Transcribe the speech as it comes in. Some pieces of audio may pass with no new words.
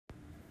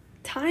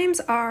Times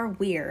are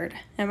weird,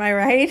 am I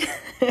right?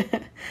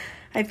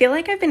 I feel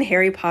like I've been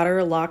Harry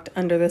Potter locked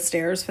under the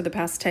stairs for the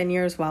past 10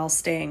 years while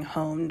staying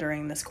home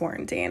during this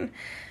quarantine.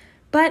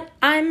 But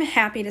I'm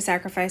happy to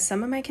sacrifice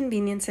some of my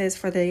conveniences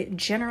for the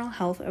general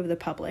health of the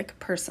public,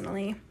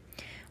 personally.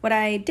 What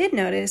I did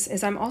notice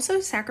is I'm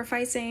also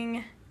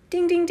sacrificing,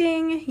 ding ding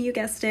ding, you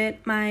guessed it,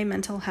 my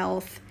mental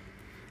health.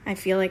 I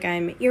feel like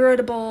I'm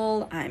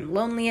irritable, I'm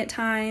lonely at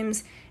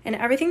times, and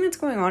everything that's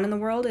going on in the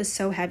world is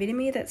so heavy to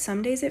me that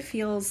some days it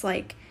feels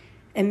like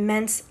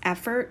immense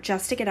effort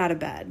just to get out of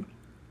bed.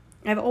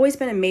 I've always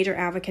been a major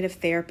advocate of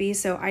therapy,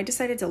 so I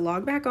decided to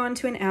log back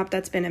onto an app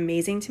that's been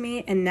amazing to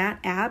me, and that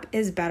app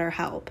is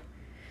BetterHelp.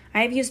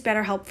 I have used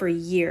BetterHelp for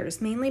years,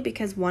 mainly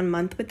because 1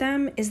 month with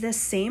them is the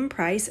same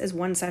price as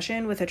one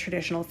session with a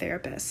traditional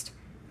therapist.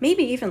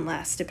 Maybe even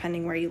less,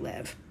 depending where you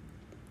live.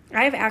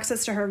 I have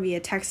access to her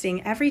via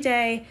texting every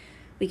day.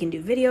 We can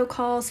do video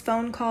calls,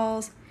 phone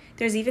calls.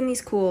 There's even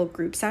these cool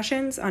group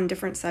sessions on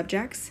different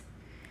subjects.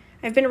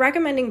 I've been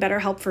recommending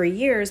BetterHelp for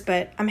years,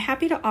 but I'm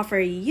happy to offer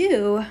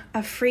you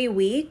a free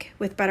week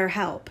with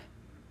BetterHelp.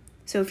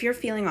 So if you're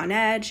feeling on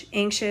edge,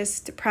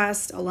 anxious,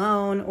 depressed,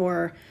 alone,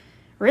 or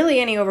really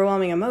any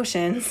overwhelming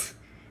emotions,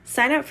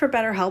 sign up for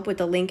BetterHelp with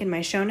the link in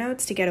my show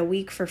notes to get a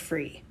week for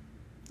free.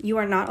 You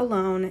are not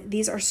alone.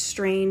 These are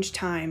strange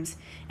times,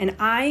 and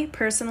I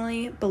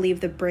personally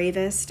believe the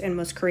bravest and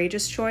most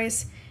courageous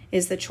choice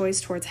is the choice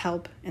towards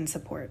help and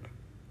support.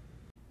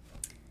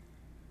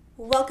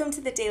 Welcome to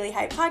the Daily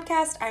Hype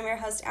Podcast. I'm your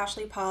host,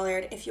 Ashley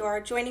Pollard. If you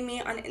are joining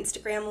me on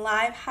Instagram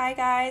Live, hi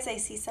guys, I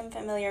see some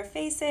familiar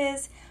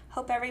faces.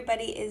 Hope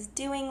everybody is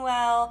doing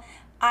well.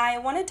 I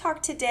want to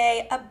talk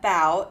today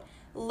about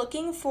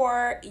looking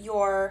for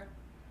your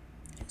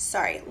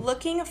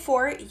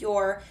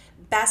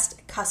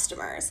best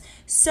customers.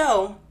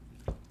 So,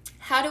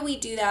 how do we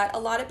do that? A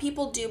lot of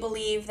people do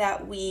believe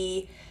that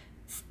we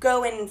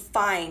go and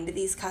find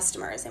these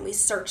customers and we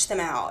search them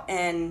out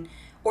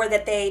or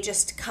that they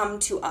just come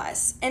to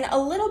us. And a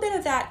little bit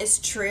of that is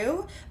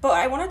true, but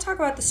I want to talk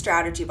about the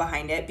strategy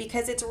behind it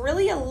because it's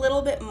really a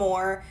little bit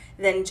more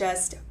than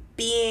just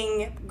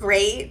being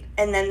great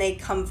and then they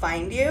come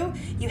find you.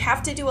 You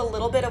have to do a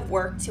little bit of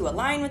work to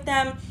align with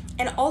them.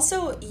 And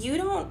also, you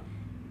don't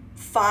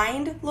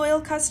find loyal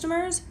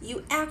customers,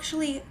 you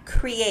actually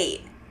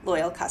create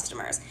loyal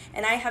customers.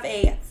 And I have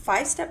a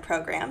 5-step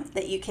program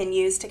that you can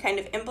use to kind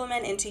of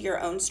implement into your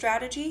own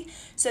strategy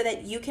so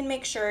that you can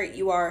make sure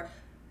you are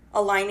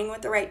aligning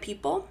with the right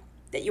people,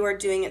 that you are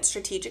doing it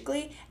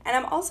strategically. And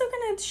I'm also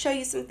going to show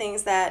you some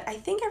things that I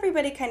think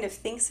everybody kind of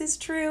thinks is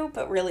true,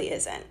 but really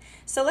isn't.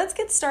 So let's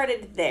get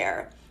started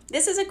there.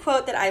 This is a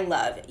quote that I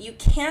love. You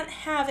can't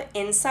have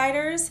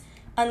insiders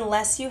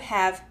unless you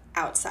have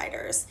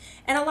outsiders.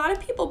 And a lot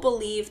of people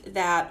believe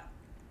that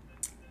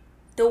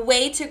the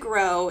way to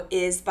grow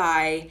is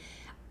by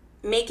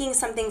making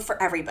something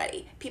for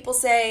everybody. People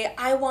say,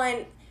 I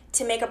want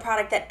to make a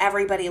product that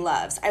everybody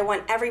loves. I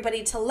want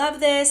everybody to love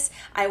this.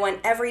 I want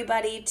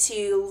everybody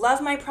to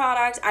love my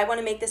product. I want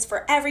to make this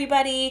for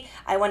everybody.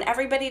 I want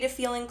everybody to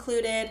feel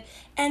included.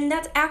 And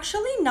that's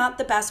actually not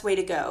the best way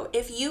to go.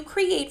 If you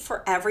create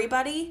for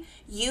everybody,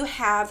 you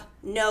have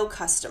no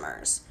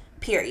customers,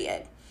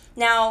 period.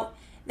 Now,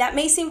 that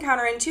may seem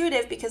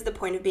counterintuitive because the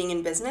point of being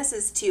in business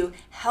is to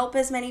help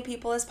as many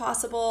people as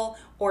possible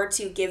or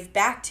to give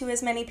back to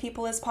as many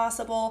people as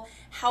possible.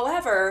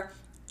 However,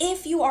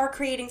 if you are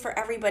creating for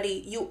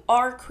everybody, you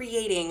are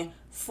creating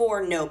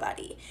for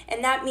nobody.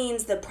 And that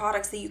means the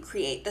products that you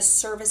create, the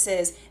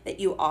services that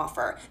you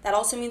offer. That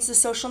also means the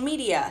social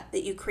media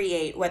that you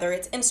create, whether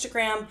it's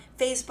Instagram,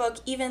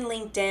 Facebook, even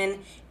LinkedIn.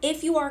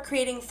 If you are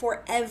creating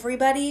for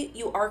everybody,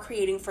 you are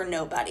creating for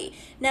nobody.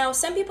 Now,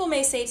 some people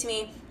may say to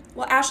me,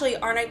 well, Ashley,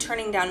 aren't I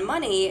turning down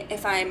money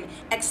if I'm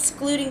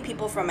excluding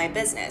people from my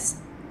business?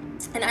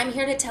 And I'm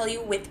here to tell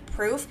you with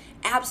proof,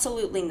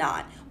 absolutely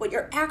not. What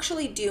you're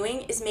actually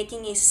doing is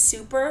making a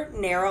super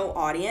narrow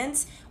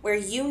audience where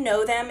you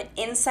know them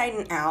inside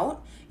and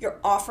out. You're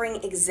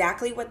offering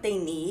exactly what they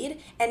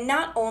need. And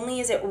not only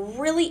is it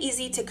really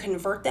easy to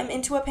convert them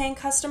into a paying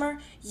customer,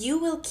 you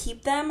will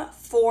keep them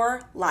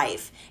for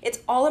life. It's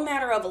all a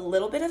matter of a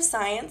little bit of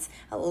science,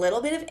 a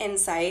little bit of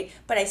insight,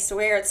 but I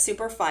swear it's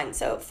super fun.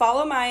 So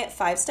follow my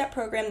 5-step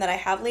program that I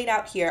have laid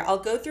out here. I'll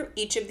go through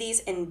each of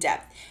these in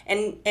depth,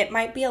 and it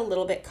might be a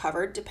little bit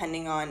covered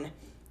depending on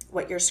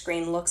what your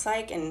screen looks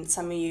like, and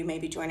some of you may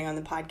be joining on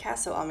the podcast,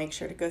 so I'll make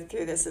sure to go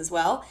through this as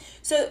well.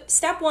 So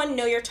step 1,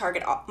 know your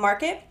target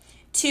market.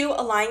 2,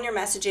 align your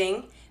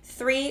messaging.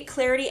 3,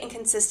 clarity and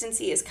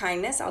consistency is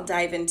kindness. I'll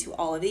dive into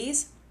all of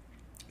these.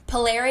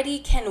 Polarity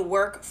can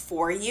work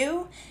for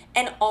you,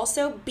 and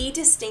also be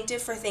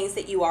distinctive for things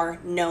that you are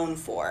known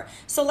for.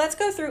 So let's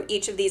go through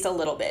each of these a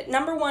little bit.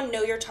 Number 1,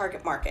 know your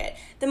target market.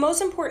 The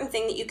most important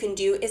thing that you can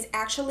do is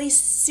actually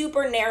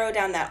super narrow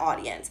down that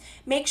audience.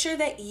 Make sure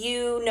that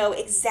you know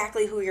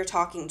exactly who you're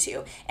talking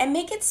to and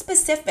make it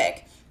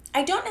specific.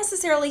 I don't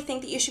necessarily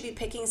think that you should be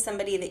picking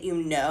somebody that you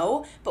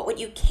know, but what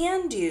you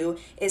can do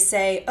is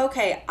say,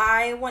 okay,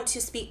 I want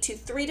to speak to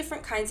 3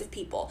 different kinds of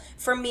people.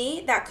 For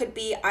me, that could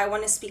be I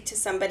want to speak to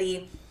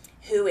somebody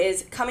who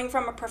is coming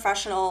from a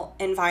professional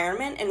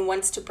environment and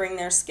wants to bring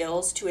their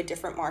skills to a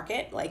different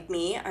market. Like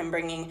me, I'm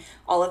bringing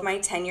all of my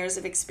 10 years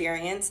of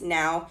experience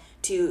now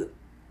to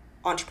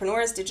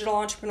entrepreneurs, digital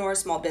entrepreneurs,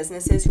 small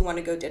businesses who want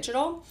to go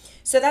digital.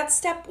 So that's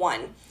step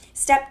 1.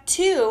 Step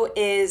 2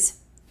 is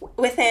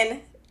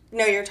within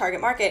know your target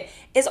market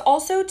is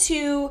also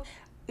to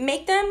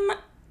make them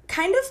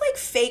kind of like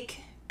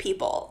fake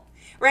people,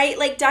 right?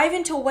 Like dive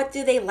into what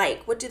do they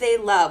like? What do they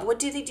love? What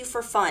do they do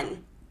for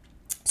fun?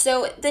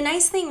 So the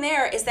nice thing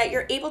there is that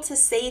you're able to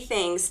say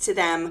things to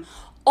them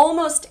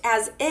almost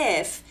as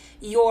if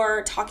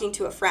you're talking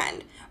to a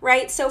friend,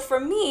 right? So for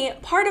me,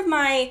 part of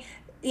my,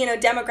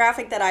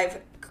 demographic that I've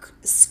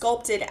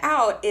sculpted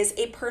out is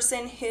a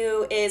person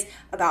who is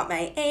about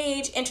my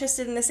age,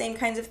 interested in the same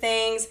kinds of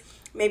things,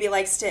 maybe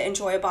likes to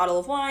enjoy a bottle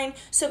of wine.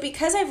 So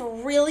because I've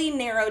really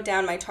narrowed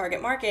down my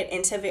target market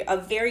into a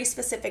very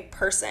specific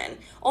person,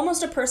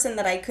 almost a person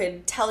that I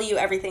could tell you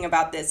everything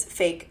about this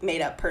fake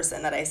made up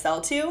person that I sell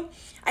to,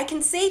 I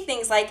can say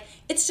things like,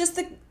 it's just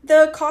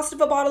the cost of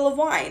a bottle of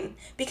wine.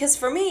 Because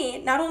for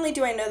me, not only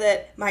do I know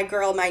that my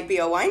girl might be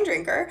a wine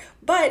drinker,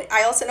 but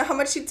I also know how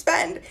much she'd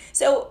spend.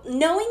 So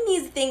knowing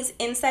these things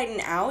inside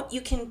and out,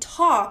 you can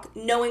talk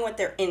knowing what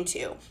they're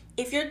into.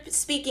 If you're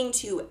speaking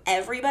to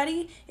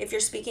everybody, if you're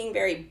speaking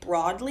very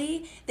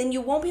broadly, then you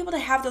won't be able to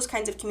have those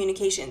kinds of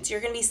communications. You're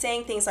going to be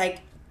saying things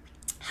like,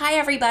 hi,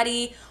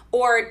 everybody,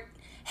 or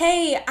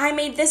hey, I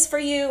made this for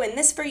you, and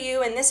this for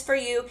you, and this for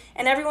you,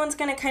 and everyone's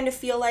going to kind of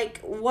feel like,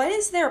 what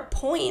is their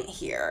point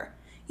here?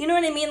 You know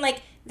what I mean?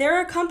 Like, there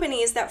are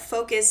companies that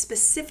focus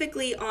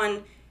specifically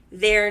on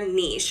their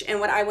niche,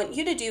 and what I want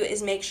you to do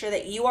is make sure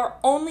that you are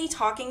only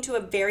talking to a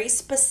very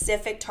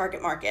specific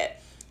target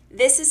market.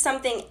 This is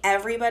something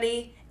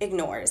everybody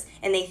ignores,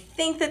 and they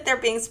think that they're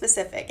being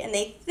specific, and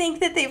they think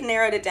that they've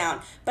narrowed it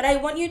down. But I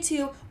want you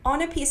to,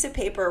 on a piece of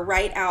paper,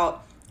 write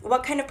out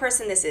what kind of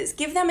person this is.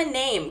 Give them a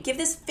name. Give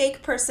this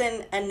fake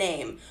person a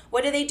name.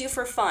 What do they do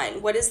for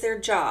fun? What is their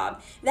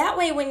job? That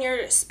way, when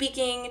you're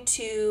speaking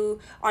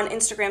on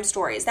Instagram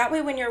stories, that way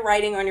when you're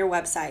writing on your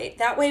website,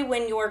 that way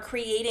when you're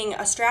creating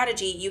a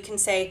strategy, you can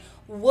say,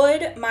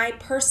 would my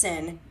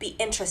person be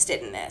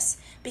interested in this?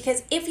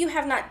 Because if you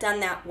have not done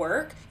that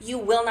work, you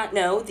will not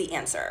know the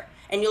answer.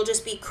 And you'll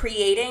just be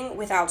creating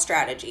without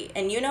strategy.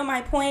 And you know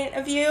my point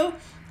of view?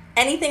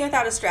 Anything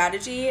without a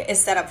strategy is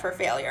set up for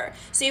failure.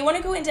 So you want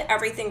to go into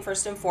everything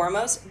first and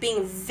foremost,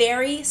 being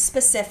very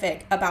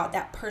specific about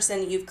that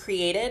person you've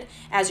created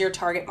as your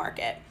target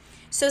market.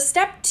 So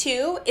step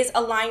 2 is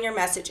align your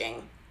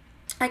messaging.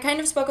 I kind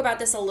of spoke about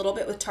this a little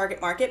bit with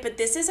target market, but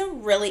this is a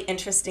really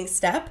interesting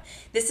step.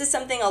 This is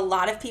something a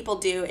lot of people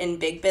do in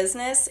big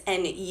business,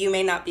 and you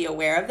may not be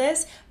aware of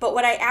this, but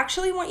what I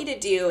actually want you to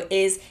do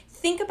is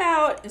think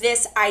about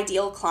this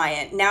ideal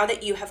client now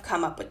that you have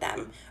come up with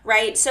them,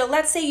 right? So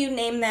let's say you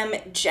name them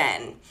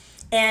Jen.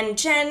 And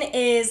Jen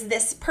is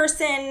this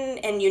person,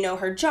 and you know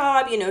her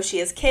job, you know she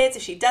has kids,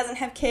 if she doesn't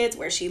have kids,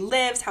 where she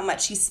lives, how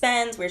much she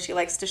spends, where she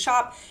likes to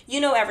shop.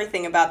 You know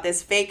everything about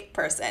this fake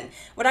person.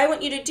 What I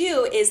want you to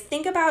do is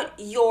think about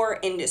your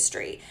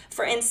industry.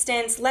 For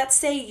instance, let's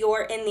say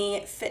you're in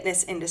the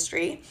fitness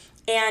industry,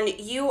 and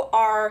you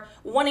are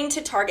wanting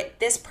to target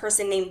this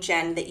person named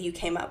Jen that you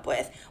came up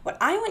with. What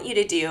I want you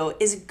to do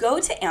is go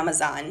to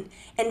Amazon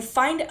and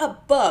find a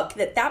book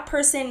that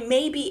person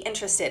may be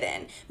interested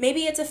in.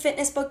 Maybe it's a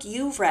fitness book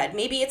you've read.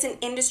 Maybe it's an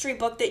industry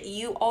book that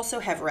you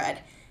also have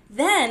read.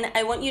 Then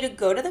I want you to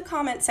go to the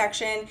comment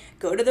section,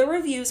 go to the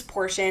reviews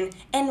portion,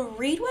 and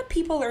read what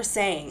people are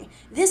saying.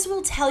 This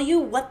will tell you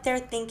what they're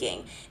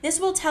thinking. This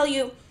will tell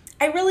you,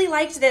 I really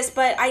liked this,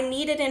 but I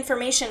needed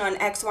information on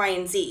X, Y,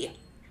 and Z.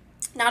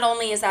 Not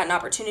only is that an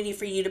opportunity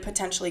for you to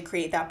potentially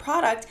create that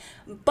product,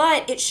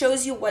 but it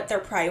shows you what their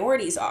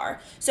priorities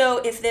are.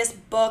 So if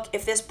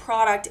this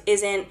product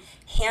isn't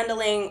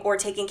handling or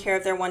taking care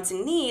of their wants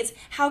and needs,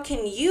 how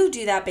can you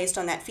do that based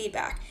on that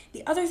feedback?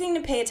 The other thing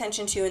to pay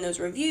attention to in those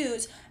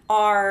reviews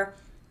are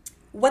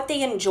what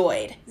they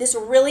enjoyed. This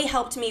really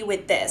helped me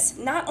with this.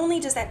 Not only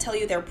does that tell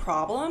you their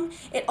problem,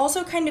 it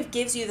also kind of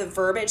gives you the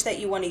verbiage that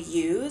you want to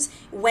use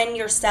when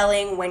you're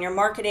selling, when you're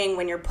marketing,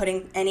 when you're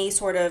putting any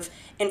sort of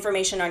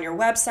information on your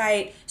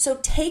website. So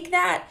take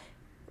that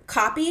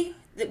copy,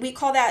 we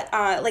call that,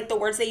 like the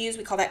words they use,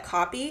 we call that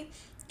copy,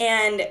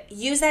 and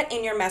use that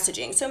in your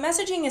messaging. So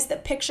messaging is the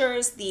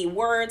pictures, the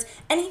words,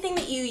 anything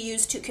that you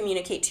use to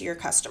communicate to your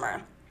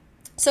customer.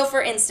 So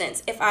for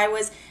instance, if I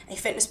was a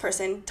fitness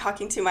person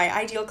talking to my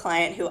ideal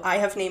client who I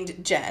have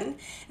named Jen,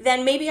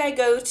 then maybe I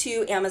go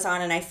to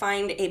Amazon and I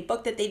find a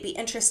book that they'd be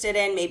interested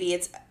in. Maybe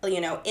it's,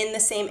 in the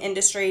same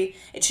industry.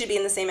 It should be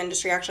in the same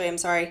industry, actually, I'm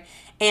sorry.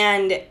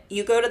 And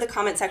you go to the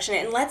comment section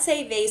and let's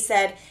say they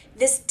said,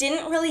 this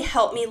didn't really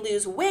help me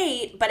lose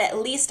weight, but at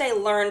least I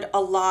learned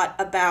a lot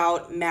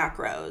about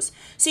macros.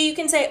 So you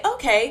can say,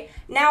 okay,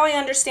 now I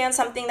understand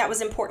something that was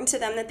important to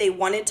them that they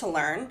wanted to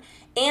learn.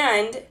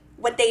 And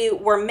what they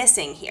were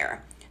missing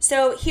here.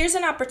 So here's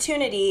an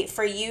opportunity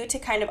for you to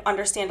kind of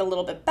understand a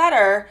little bit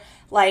better,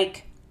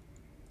 like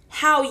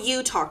how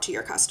you talk to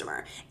your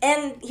customer.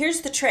 And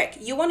here's the trick.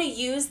 You want to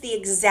use the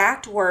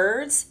exact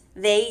words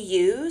they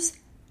use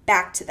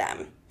back to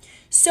them.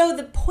 So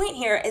the point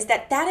here is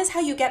that is how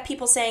you get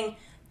people saying,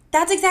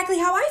 that's exactly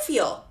how I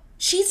feel.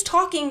 She's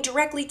talking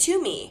directly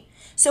to me.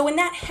 So when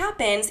that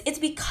happens, it's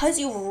because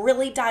you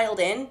really dialed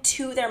in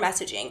to their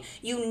messaging.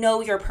 You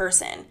know your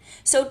person.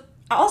 So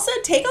also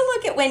take a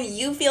look at when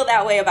you feel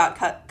that way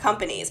about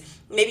companies.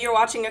 Maybe you're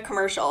watching a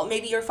commercial.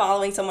 Maybe you're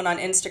following someone on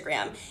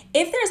Instagram.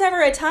 If there's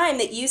ever a time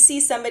that you see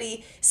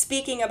somebody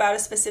speaking about a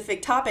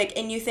specific topic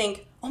and you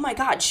think, oh my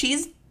God,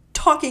 she's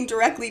talking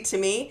directly to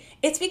me,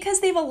 it's because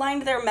they've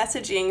aligned their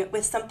messaging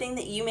with something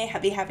that you may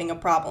be having a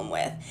problem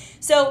with.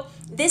 So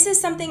this is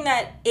something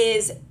that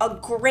is a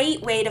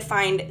great way to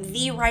find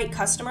the right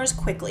customers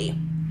quickly.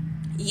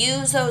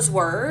 Use those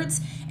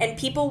words and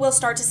people will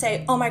start to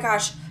say, oh my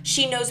gosh,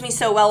 she knows me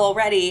so well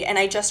already and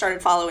I just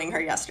started following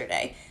her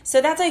yesterday.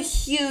 So that's a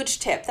huge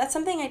tip. That's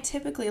something I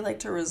typically like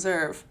to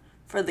reserve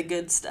for the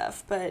good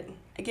stuff, but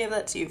I gave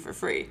that to you for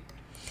free.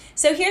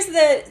 So here's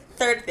the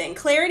third thing.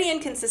 Clarity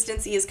and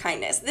consistency is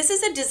kindness. This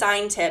is a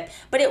design tip,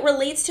 but it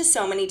relates to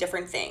so many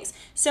different things.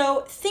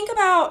 So think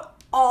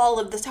about all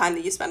of the time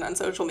that you spend on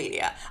social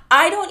media.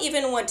 I don't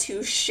even want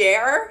to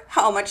share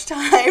how much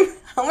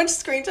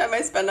screen time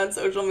I spend on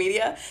social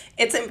media.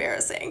 It's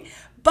embarrassing.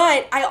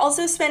 But I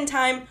also spend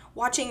time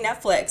watching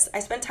Netflix. I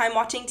spend time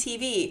watching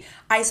TV.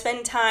 I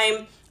spend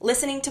time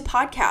listening to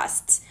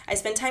podcasts. I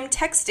spend time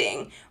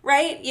texting,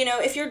 right? You know,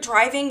 if you're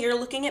driving, you're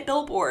looking at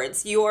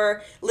billboards.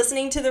 You're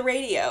listening to the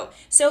radio.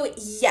 So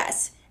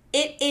yes,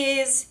 it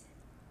is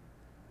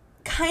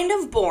kind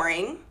of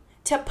boring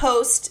to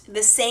post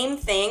the same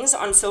things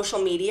on social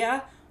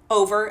media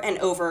over and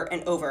over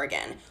and over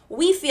again.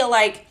 We feel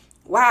like,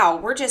 wow,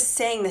 we're just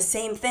saying the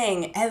same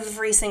thing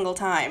every single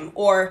time.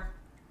 Or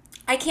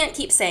I can't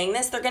keep saying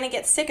this, they're going to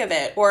get sick of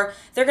it. Or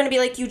they're going to be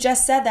like, you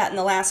just said that in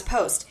the last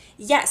post.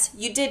 Yes,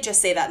 you did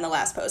just say that in the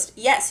last post.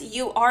 Yes,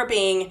 you are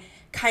being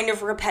kind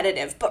of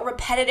repetitive, but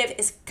repetitive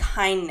is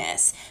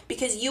kindness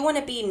because you want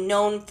to be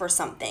known for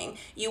something.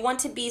 You want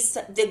to be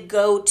the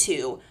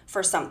go-to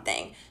for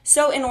something.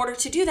 So in order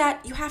to do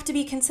that, you have to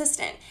be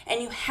consistent and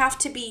you have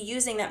to be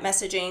using that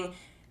messaging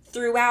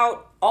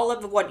throughout all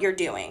of what you're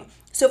doing.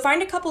 So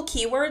find a couple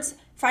keywords,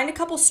 find a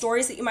couple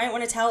stories that you might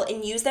want to tell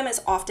and use them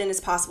as often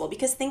as possible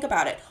because think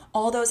about it.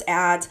 All those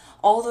ads,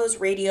 all those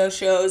radio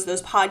shows,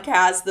 those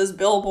podcasts, those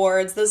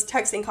billboards, those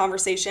texting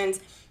conversations,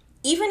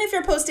 even if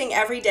you're posting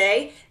every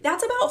day,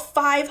 that's about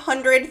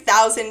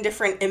 500,000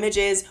 different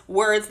images,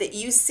 words that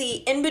you see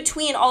in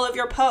between all of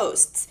your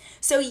posts.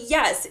 So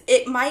yes,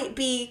 it might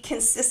be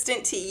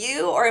consistent to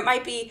you or it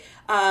might be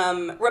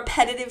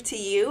repetitive to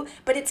you,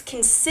 but it's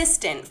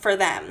consistent for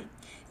them.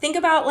 Think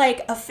about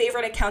like a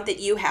favorite account that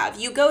you have.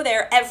 You go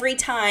there every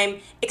time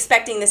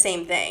expecting the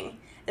same thing.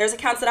 There's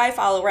accounts that I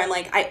follow where I'm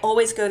like, I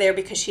always go there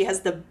because she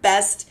has the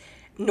best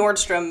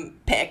Nordstrom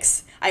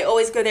picks. I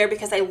always go there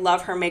because I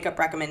love her makeup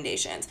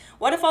recommendations.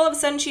 What if all of a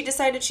sudden she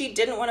decided she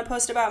didn't want to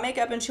post about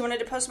makeup and she wanted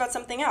to post about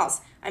something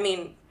else? I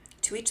mean,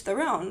 to each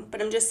their own,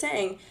 but I'm just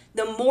saying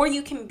the more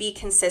you can be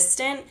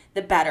consistent,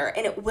 the better.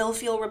 And it will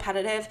feel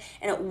repetitive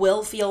and it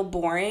will feel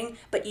boring,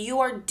 but you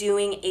are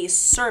doing a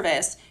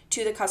service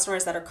to the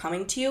customers that are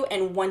coming to you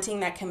and wanting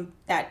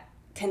that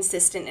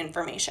consistent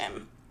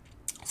information.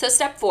 So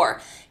step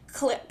 4,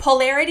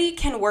 polarity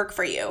can work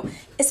for you,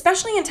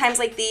 especially in times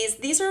like these.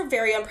 These are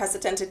very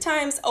unprecedented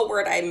times, a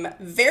word I'm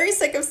very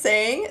sick of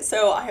saying,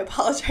 so I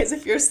apologize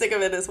if you're sick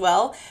of it as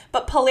well,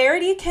 but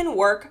polarity can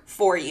work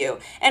for you.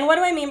 And what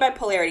do I mean by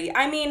polarity?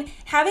 I mean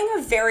having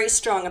a very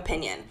strong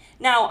opinion.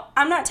 Now,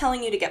 I'm not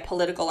telling you to get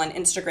political on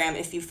Instagram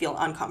if you feel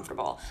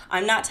uncomfortable.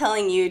 I'm not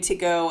telling you to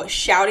go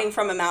shouting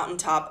from a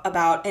mountaintop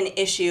about an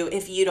issue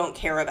if you don't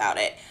care about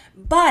it.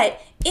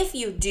 But if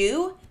you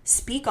do,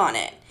 speak on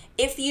it.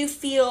 If you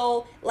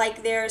feel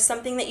like there's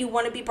something that you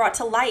want to be brought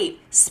to light,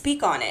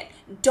 speak on it.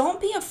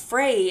 Don't be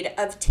afraid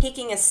of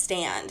taking a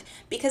stand.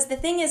 Because the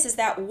thing is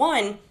that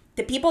one,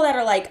 the people that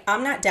are like,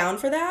 I'm not down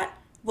for that,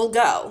 will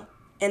go.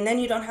 And then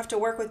you don't have to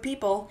work with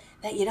people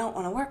that you don't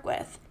want to work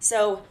with.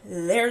 So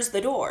there's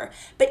the door.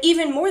 But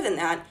even more than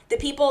that, the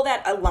people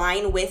that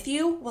align with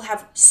you will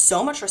have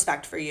so much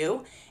respect for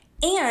you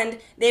and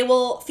they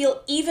will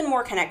feel even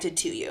more connected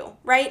to you,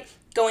 right?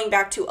 Going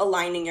back to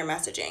aligning your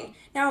messaging.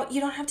 Now,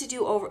 you don't have to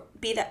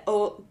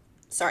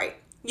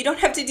you don't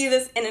have to do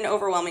this in an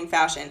overwhelming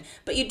fashion,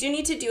 but you do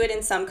need to do it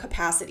in some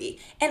capacity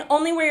and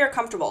only where you're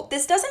comfortable.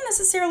 This doesn't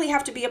necessarily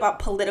have to be about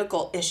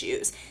political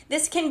issues.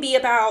 This can be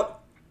about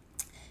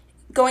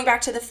going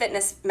back to the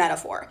fitness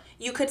metaphor.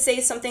 You could say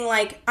something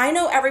like, I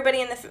know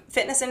everybody in the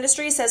fitness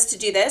industry says to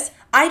do this.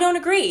 I don't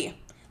agree.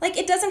 Like,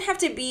 it doesn't have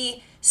to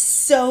be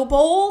so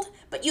bold,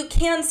 but you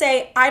can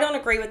say, I don't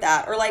agree with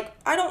that, or like,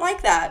 I don't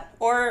like that,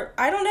 or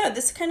I don't know,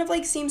 this kind of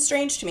like seems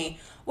strange to me.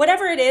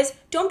 Whatever it is,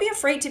 don't be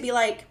afraid to be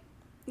like,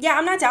 yeah,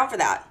 I'm not down for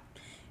that.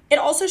 It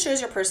also shows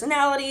your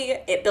personality.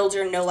 It builds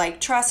your know, like,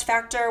 trust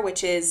factor,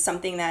 which is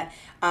something that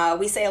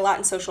we say a lot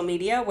in social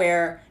media,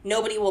 where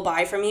nobody will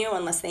buy from you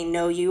unless they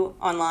know you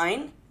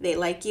online, they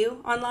like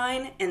you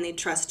online, and they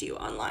trust you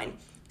online.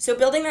 So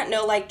building that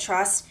know, like,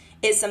 trust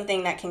is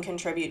something that can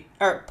contribute,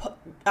 or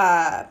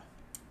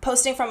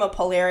posting from a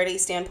polarity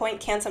standpoint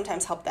can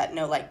sometimes help that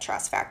know, like,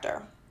 trust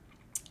factor.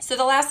 So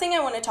the last thing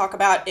I want to talk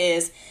about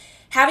is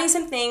having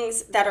some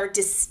things that are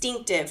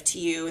distinctive to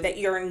you that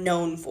you're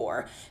known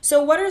for.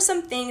 So what are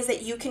some things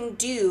that you can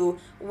do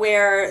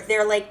where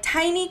they're like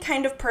tiny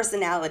kind of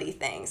personality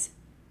things?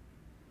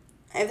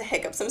 I have the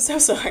hiccups, I'm so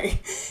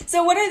sorry.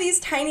 So what are these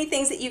tiny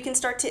things that you can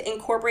start to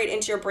incorporate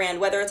into your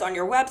brand, whether it's on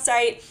your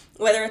website,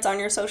 whether it's on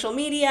your social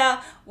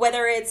media,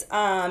 whether it's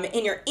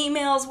in your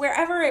emails,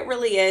 wherever it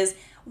really is?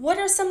 What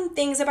are some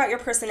things about your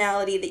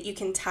personality that you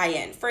can tie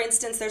in? For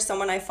instance, there's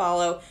someone I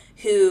follow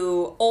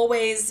who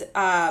always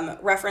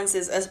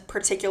references a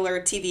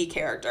particular TV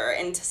character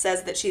and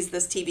says that she's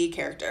this TV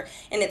character.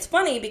 And it's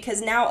funny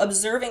because now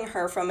observing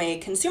her from a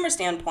consumer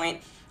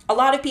standpoint, a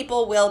lot of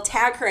people will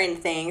tag her in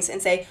things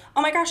and say,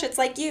 oh my gosh, it's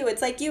like you,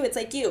 it's like you, it's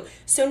like you.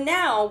 So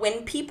now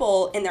when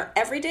people in their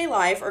everyday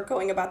life are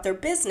going about their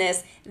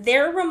business,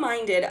 they're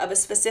reminded of a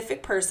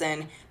specific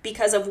person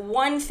because of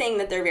one thing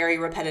that they're very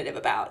repetitive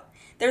about.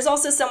 There's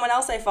also someone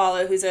else I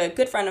follow who's a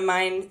good friend of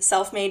mine,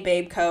 Self-Made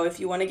Babe Co. If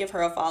you want to give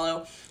her a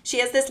follow. She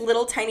has this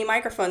little tiny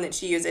microphone that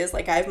she uses.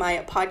 Like I have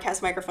my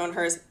podcast microphone,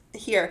 hers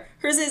here.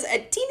 Hers is a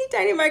teeny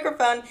tiny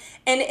microphone,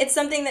 and it's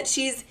something that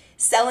she's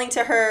selling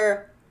to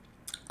her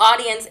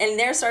audience, and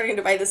they're starting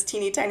to buy this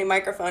teeny tiny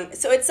microphone.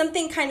 So it's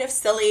something kind of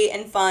silly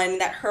and fun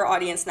that her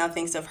audience now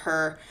thinks of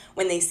her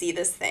when they see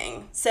this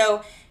thing.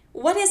 So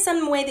what is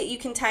some way that you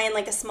can tie in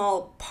like a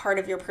small part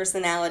of your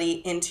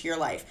personality into your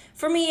life?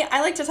 For me,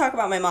 I like to talk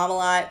about my mom a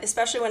lot,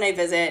 especially when I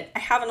visit. I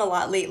haven't a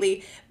lot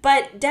lately,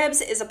 but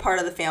Debs is a part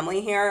of the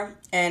family here.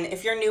 And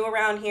if you're new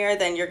around here,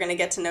 then you're going to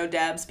get to know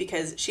Debs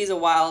because she's a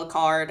wild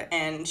card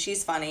and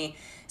she's funny.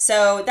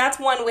 So that's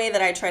one way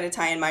that I try to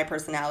tie in my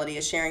personality,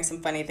 is sharing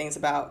some funny things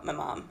about my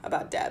mom,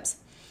 about Debs.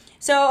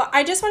 So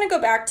I just want to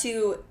go back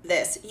to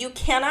this. You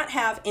cannot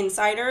have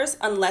insiders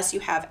unless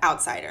you have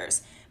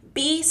outsiders.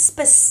 Be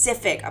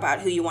specific about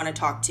who you want to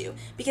talk to.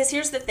 Because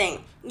here's the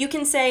thing. You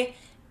can say,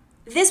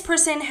 this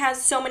person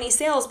has so many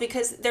sales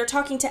because they're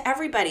talking to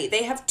everybody.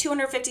 They have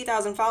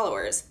 250,000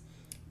 followers.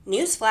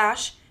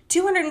 Newsflash,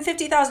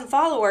 250,000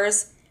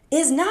 followers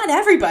is not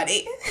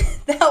everybody.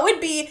 That would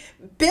be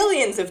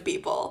billions of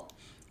people.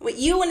 What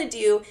you want to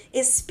do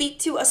is speak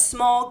to a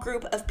small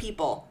group of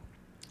people.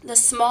 The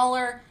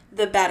smaller,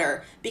 the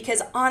better.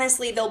 Because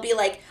honestly, they'll be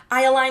like,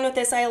 I align with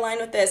this, I align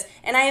with this.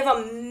 And I have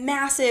a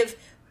massive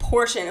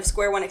portion of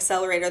Square One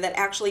Accelerator that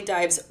actually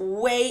dives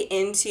way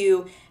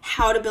into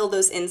how to build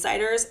those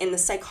insiders and the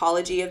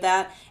psychology of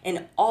that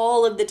and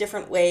all of the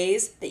different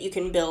ways that you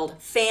can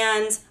build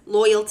fans,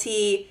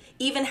 loyalty,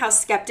 even how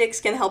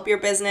skeptics can help your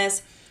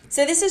business.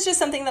 So this is just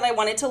something that I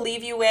wanted to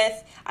leave you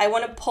with. I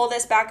want to pull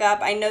this back up.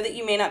 I know that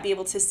you may not be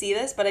able to see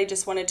this, but I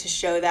just wanted to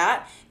show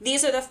that.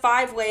 These are the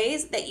 5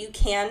 ways that you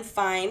can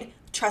find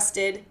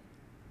trusted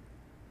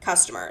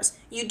customers.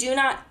 You do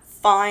not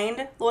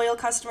find loyal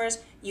customers,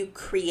 you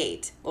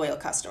create loyal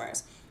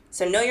customers.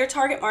 So know your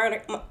target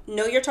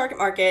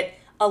market,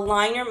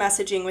 align your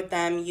messaging with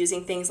them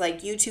using things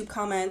like YouTube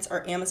comments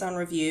or Amazon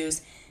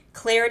reviews.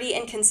 Clarity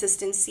and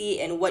consistency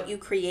in what you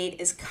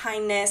create is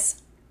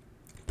kindness.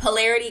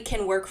 Polarity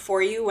can work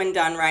for you when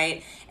done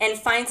right, and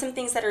find some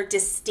things that are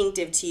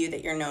distinctive to you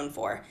that you're known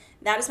for.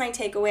 That is my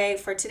takeaway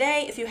for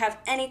today. If you have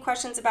any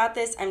questions about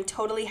this, I'm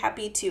totally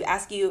happy to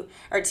ask you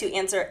or to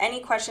answer any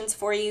questions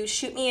for you.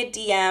 Shoot me a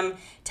DM.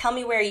 Tell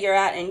me where you're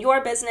at in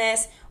your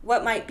business,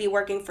 what might be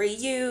working for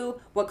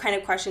you, what kind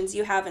of questions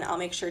you have, and I'll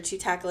make sure to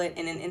tackle it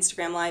in an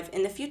Instagram Live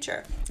in the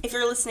future. If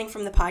you're listening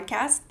from the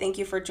podcast, thank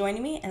you for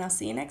joining me, and I'll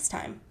see you next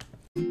time.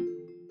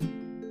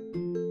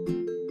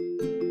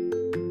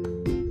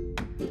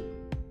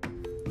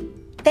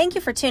 Thank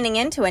you for tuning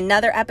in to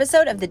another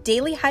episode of the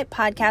Daily Hype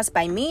Podcast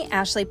by me,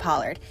 Ashley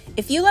Pollard.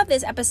 If you love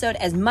this episode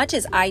as much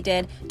as I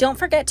did, don't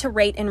forget to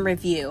rate and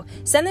review.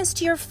 Send this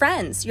to your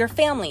friends, your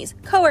families,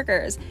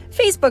 coworkers,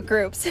 Facebook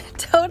groups.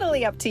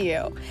 Totally up to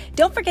you.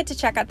 Don't forget to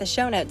check out the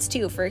show notes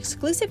too for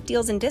exclusive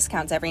deals and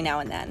discounts every now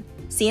and then.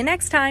 See you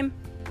next time.